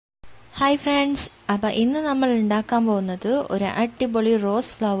Hi friends, അപ്പോൾ ഇന്ന് നമ്മൾ ഉണ്ടാക്കാൻ പോകുന്നത് ഒരു അടിപൊളി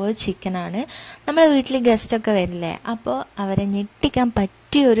റോസ് ഫ്ലവർ ചിക്കനാണ്. നമ്മുടെ വീട്ടിൽ ഗസ്റ്റൊക്കെ വരില്ലേ, അപ്പോൾ അവരെ ഞെട്ടിക്കാൻ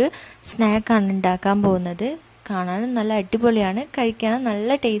പറ്റിയൊരു സ്നാക്കാണ് ഉണ്ടാക്കാൻ പോകുന്നത്. കാണാനും നല്ല അടിപൊളിയാണ്, കഴിക്കാനും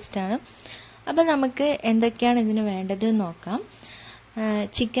നല്ല ടേസ്റ്റാണ്. അപ്പോൾ നമുക്ക് എന്തൊക്കെയാണ് ഇതിന് വേണ്ടത് നോക്കാം.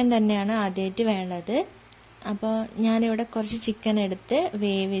 ചിക്കൻ തന്നെയാണ് ആദ്യമായിട്ട് വേണ്ടത്. അപ്പോൾ ഞാനിവിടെ കുറച്ച് ചിക്കൻ എടുത്ത്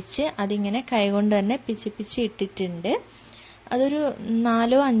വേവിച്ച് അതിങ്ങനെ കൈകൊണ്ട് തന്നെ പിച്ചി ഇട്ടിട്ടുണ്ട്. അതൊരു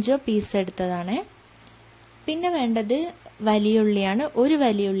 4-5 പീസ് എടുത്തതാണ്. പിന്നെ വേണ്ടത് വലിയ ഉള്ളിയാണ്. ഒരു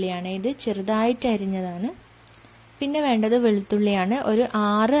വലിയ ഉള്ളിയാണ്, ഇത് ചെറുതായിട്ട് അരിഞ്ഞതാണ്. പിന്നെ വേണ്ടത് വെളുത്തുള്ളിയാണ്. ഒരു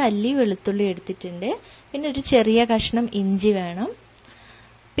 6 അല്ലി വെളുത്തുള്ളി എടുത്തിട്ടുണ്ട്. പിന്നെ ഒരു ചെറിയ കഷ്ണം ഇഞ്ചി വേണം.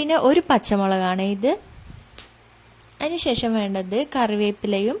 പിന്നെ ഒരു പച്ചമുളകാണ് ഇത്. അതിനുശേഷം വേണ്ടത്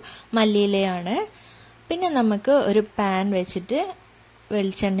കറിവേപ്പിലയും മല്ലിയിലയാണ്. പിന്നെ നമുക്ക് ഒരു പാൻ വെച്ചിട്ട്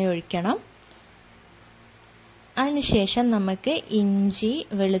വെളിച്ചെണ്ണ ഒഴിക്കണം. അതിനുശേഷം നമുക്ക് ഇഞ്ചി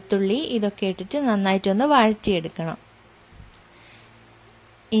വെളുത്തുള്ളി ഇതൊക്കെ ഇട്ടിട്ട് നന്നായിട്ടൊന്ന് വഴറ്റിയെടുക്കണം.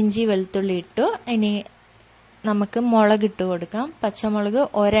 ഇഞ്ചി വെളുത്തുള്ളി ഇട്ടു. ഇനി നമുക്ക് മുളക് ഇട്ട് കൊടുക്കാം. പച്ചമുളക്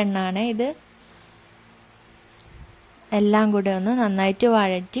ഒരെണ്ണാണ് ഇത്. എല്ലാം കൂടെ ഒന്ന് നന്നായിട്ട്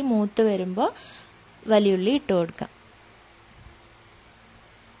വഴറ്റി മൂത്ത് വരുമ്പോൾ വലിയുള്ളി ഇട്ട് കൊടുക്കാം.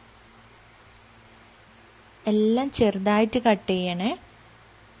 എല്ലാം ചെറുതായിട്ട് കട്ട് ചെയ്യണേ.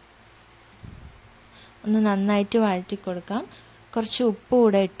 ഒന്ന് നന്നായിട്ട് വഴറ്റി കൊടുക്കാം. കുറച്ച് ഉപ്പ്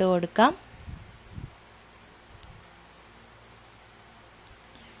കൂടെ ഇട്ട് കൊടുക്കാം.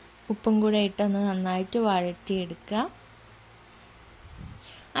 ഉപ്പും കൂടെ ഇട്ടൊന്ന് നന്നായിട്ട് വഴറ്റിയെടുക്കുക.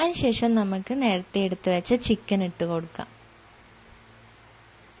 അതിനുശേഷം നമുക്ക് നേരത്തെ എടുത്ത് വെച്ച ചിക്കൻ ഇട്ട് കൊടുക്കാം.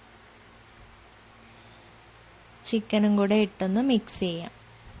 ചിക്കനും കൂടെ ഇട്ടൊന്ന് മിക്സ് ചെയ്യാം.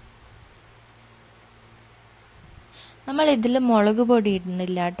 നമ്മൾ ഇതിൽ മുളക് പൊടി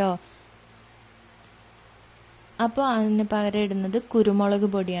ഇടുന്നില്ല കേട്ടോ. അപ്പോൾ അതിന് പകരം ഇടുന്നത് കുരുമുളക്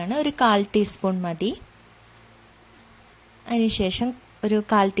പൊടിയാണ്. ഒരു 1/4 ടീസ്പൂൺ മതി. അതിനുശേഷം ഒരു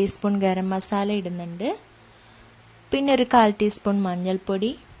 1/4 ടീസ്പൂൺ ഗരം മസാല ഇടുന്നുണ്ട്. പിന്നെ ഒരു 1/4 ടീസ്പൂൺ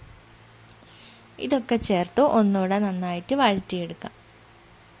മഞ്ഞൾപ്പൊടി. ഇതൊക്കെ ചേർത്ത് ഒന്നുകൂടെ നന്നായിട്ട് വഴറ്റിയെടുക്കാം.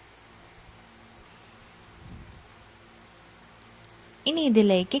 ഇനി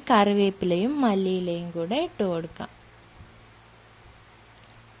ഇതിലേക്ക് കറിവേപ്പിലയും മല്ലിയിലയും കൂടെ ഇട്ട് കൊടുക്കാം.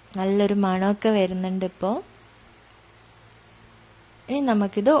 നല്ലൊരു മണമൊക്കെ വരുന്നുണ്ട് ഇപ്പോൾ. ഇനി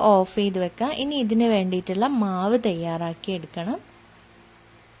നമുക്കിത് ഓഫ് ചെയ്ത് വെക്കാം. ഇനി ഇതിന് വേണ്ടിയിട്ടുള്ള മാവ് തയ്യാറാക്കി എടുക്കണം.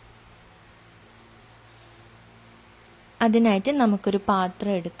 അതിനായിട്ട് നമുക്കൊരു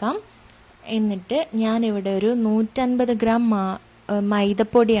പാത്രം എടുക്കാം. എന്നിട്ട് ഞാനിവിടെ ഒരു 150 ഗ്രാം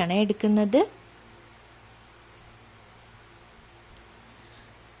മൈദപ്പൊടിയാണ് എടുക്കുന്നത്.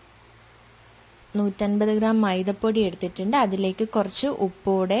 മൈദപ്പൊടി എടുത്തിട്ടുണ്ട്. അതിലേക്ക് കുറച്ച്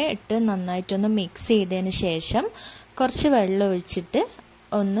ഉപ്പൂടെ ഇട്ട് നന്നായിട്ടൊന്ന് മിക്സ് ചെയ്തതിന് ശേഷം കുറച്ച് വെള്ളം ഒഴിച്ചിട്ട്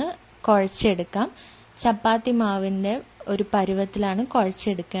ഒന്ന് കുഴച്ചെടുക്കാം. ചപ്പാത്തി മാവിൻ്റെ ഒരു പരുവത്തിലാണ്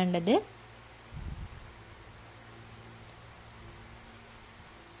കുഴച്ചെടുക്കേണ്ടത്.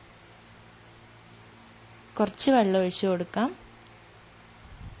 കുറച്ച് വെള്ളം ഒഴിച്ചു കൊടുക്കാം.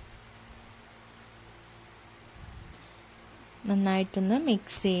 നന്നായിട്ടൊന്ന്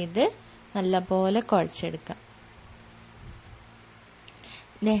മിക്സ് ചെയ്ത് നല്ലപോലെ കുഴച്ചെടുക്കാം.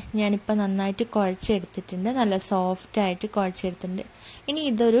 ഞാനിപ്പോൾ നന്നായിട്ട് കുഴച്ചെടുത്തിട്ടുണ്ട്. നല്ല സോഫ്റ്റായിട്ട് കുഴച്ചെടുത്തിട്ടുണ്ട്. ഇനി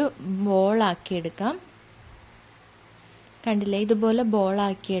ഇതൊരു ബോളാക്കി എടുക്കാം. കണ്ടില്ലേ, ഇതുപോലെ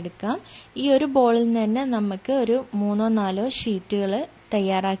ബോളാക്കിയെടുക്കാം. ഈ ഒരു ബോളിൽ നിന്ന് തന്നെ നമുക്ക് ഒരു 3-4 ഷീറ്റുകൾ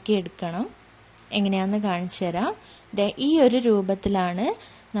തയ്യാറാക്കി എടുക്കണം. എങ്ങനെയാണെന്ന് കാണിച്ചു തരാം. ഈ ഒരു രൂപത്തിലാണ്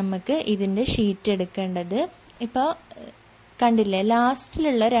നമുക്ക് ഇതിൻ്റെ ഷീറ്റ് എടുക്കേണ്ടത്. ഇപ്പോൾ കണ്ടില്ലേ,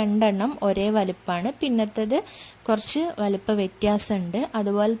 ലാസ്റ്റിലുള്ള 2 എണ്ണം ഒരേ വലുപ്പമാണ്. പിന്നത്തേത് കുറച്ച് വലുപ്പ വ്യത്യാസമുണ്ട്.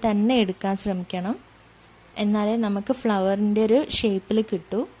 അതുപോലെ തന്നെ എടുക്കാൻ ശ്രമിക്കണം, എന്നാലേ നമുക്ക് ഫ്ലവറിൻ്റെ ഒരു ഷേപ്പിൽ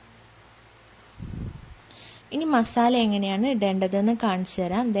കിട്ടൂ. ഇനി മസാല എങ്ങനെയാണ് ഇടേണ്ടതെന്ന് കാണിച്ചു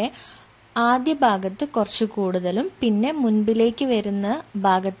തരാം. ആദ്യ ഭാഗത്ത് കുറച്ച് കൂടുതലും പിന്നെ മുൻപിലേക്ക് വരുന്ന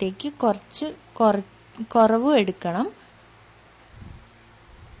ഭാഗത്തേക്ക് കുറച്ച് കുറവും എടുക്കണം.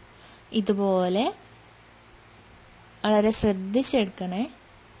 ഇതുപോലെ വളരെ ശ്രദ്ധിച്ചെടുക്കണേ.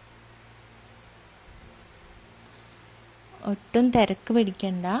 ഒട്ടും തിരക്ക്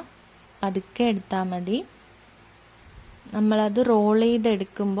പിടിക്കണ്ട, പതുക്കെ എടുത്താൽ മതി. നമ്മളത് റോൾ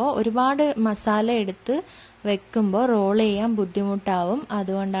ചെയ്തെടുക്കുമ്പോൾ ഒരുപാട് മസാല എടുത്ത് വെക്കുമ്പോൾ റോൾ ചെയ്യാൻ ബുദ്ധിമുട്ടാവും.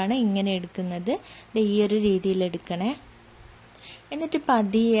 അതുകൊണ്ടാണ് ഇങ്ങനെ എടുക്കുന്നത്. ഈ ഒരു രീതിയിൽ എടുക്കണേ. എന്നിട്ട്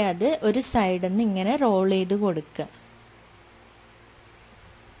പതിയെ അത് ഒരു സൈഡിൽ നിന്ന് ഇങ്ങനെ റോൾ ചെയ്ത് കൊടുക്കുക.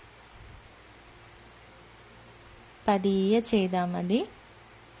 പതിയെ ചെയ്താൽ മതി.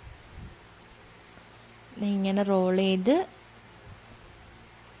 ഇങ്ങനെ റോൾ ചെയ്ത്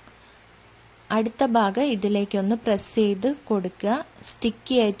അടുത്ത ഭാഗം ഇതിലേക്കൊന്ന് പ്രസ് ചെയ്ത് കൊടുക്കുക.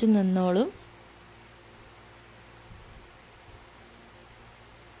 സ്റ്റിക്കി ആയിട്ട് നിന്നോളും.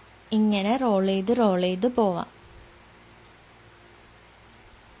 ഇങ്ങനെ റോൾ ചെയ്ത് പോവാം.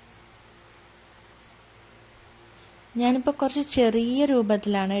 ഞാനിപ്പോൾ കുറച്ച് ചെറിയ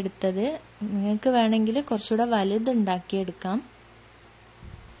രൂപത്തിലാണ് എടുത്തത്. നിങ്ങൾക്ക് വേണമെങ്കിൽ കുറച്ചുകൂടെ വലുതുണ്ടാക്കിയെടുക്കാം.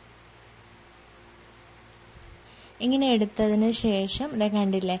 ഇങ്ങനെ എടുത്തതിന് ശേഷം ഇവിടെ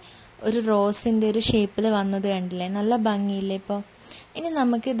കണ്ടില്ലേ, ഒരു റോസിൻ്റെ ഒരു ഷേപ്പിൽ വന്നത് കണ്ടില്ലേ, നല്ല ഭംഗിയില്ലേ ഇപ്പോൾ. ഇനി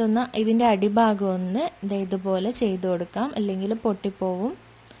നമുക്ക് ഇതിൻ്റെ അടിഭാഗം ഒന്ന് ഇതുപോലെ ചെയ്ത് കൊടുക്കാം, അല്ലെങ്കിൽ പൊട്ടിപ്പോവും.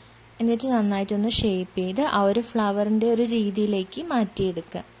 എന്നിട്ട് നന്നായിട്ടൊന്ന് ഷേപ്പ് ചെയ്ത് ആ ഒരു ഫ്ലവറിൻ്റെ ഒരു രീതിയിലേക്ക്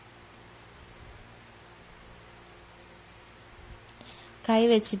മാറ്റിയെടുക്കുക. കൈ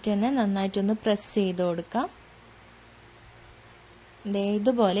വെച്ചിട്ട് തന്നെ നന്നായിട്ടൊന്ന് പ്രസ് ചെയ്ത് കൊടുക്കാം.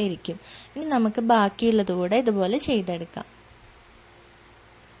 ഇതുപോലെ ഇരിക്കും. ഇനി നമുക്ക് ബാക്കിയുള്ളത് കൂടെ ഇതുപോലെ ചെയ്തെടുക്കാം.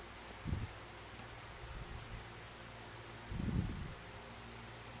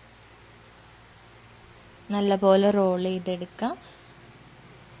 നല്ലപോലെ റോൾ ചെയ്തെടുക്കാം.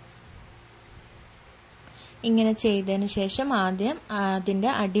 ഇങ്ങനെ ചെയ്തതിന് ശേഷം ആദ്യം അതിൻ്റെ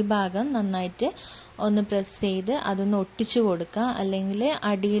അടിഭാഗം നന്നായിട്ട് ഒന്ന് പ്രസ് ചെയ്ത് അതൊന്ന് ഒട്ടിച്ചു കൊടുക്കുക. അല്ലെങ്കിൽ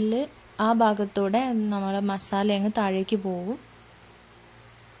അടിയിൽ ആ ഭാഗത്തൂടെ നമ്മളെ മസാല അങ്ങ് താഴേക്ക് പോകും.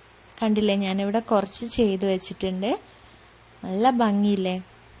 കണ്ടില്ലേ, ഞാനിവിടെ കുറച്ച് ചെയ്ത് വെച്ചിട്ടുണ്ട്. നല്ല ഭംഗിയില്ലേ.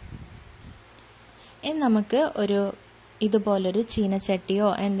 ഇനി നമുക്ക് ഇതുപോലൊരു ചീനച്ചട്ടിയോ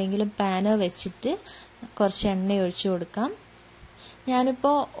എന്തെങ്കിലും പാനോ വെച്ചിട്ട് കുറച്ച് എണ്ണ ഒഴിച്ചു കൊടുക്കാം.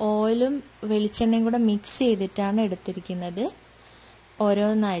 ഞാനിപ്പോൾ ഓയിലും വെളിച്ചെണ്ണയും കൂടെ മിക്സ് ചെയ്തിട്ടാണ് എടുത്തിരിക്കുന്നത്.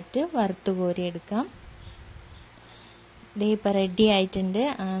 ഓരോന്നായിട്ട് വറുത്ത് കോരിയെടുക്കാം. ഇപ്പോൾ റെഡി ആയിട്ടുണ്ട്.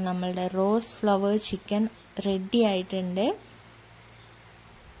 നമ്മളുടെ റോസ് ഫ്ലവർ ചിക്കൻ റെഡി ആയിട്ടുണ്ട്.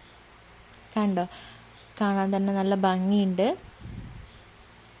 കണ്ടോ, കാണാൻ തന്നെ നല്ല ഭംഗിയുണ്ട്.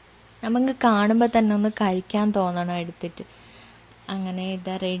 നമുക്ക് കാണുമ്പോൾ തന്നെ ഒന്ന് കഴിക്കാൻ തോന്നണം എടുത്തിട്ട്. അങ്ങനെ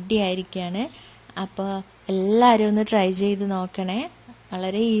ഇതാ റെഡി ആയിരിക്കുകയാണ്. അപ്പോൾ എല്ലാവരും ഒന്ന് ട്രൈ ചെയ്ത് നോക്കണേ.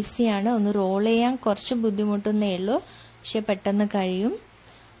 വളരെ ഈസിയാണ്. ഒന്ന് റോൾ ചെയ്യാൻ കുറച്ച് ബുദ്ധിമുട്ടൊന്നേ ഉള്ളൂ, പക്ഷെ പെട്ടെന്ന് കഴിയും.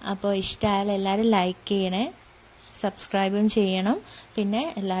 അപ്പോൾ ഇഷ്ടമായാൽ എല്ലാവരും ലൈക്ക് ചെയ്യണേ, സബ്സ്ക്രൈബും ചെയ്യണം. പിന്നെ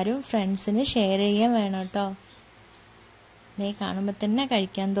എല്ലാവരും ഫ്രണ്ട്സിന് ഷെയർ ചെയ്യാൻ വേണം കേട്ടോ. കാണുമ്പോൾ തന്നെ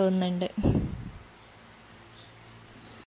കഴിക്കാൻ തോന്നുന്നുണ്ട്.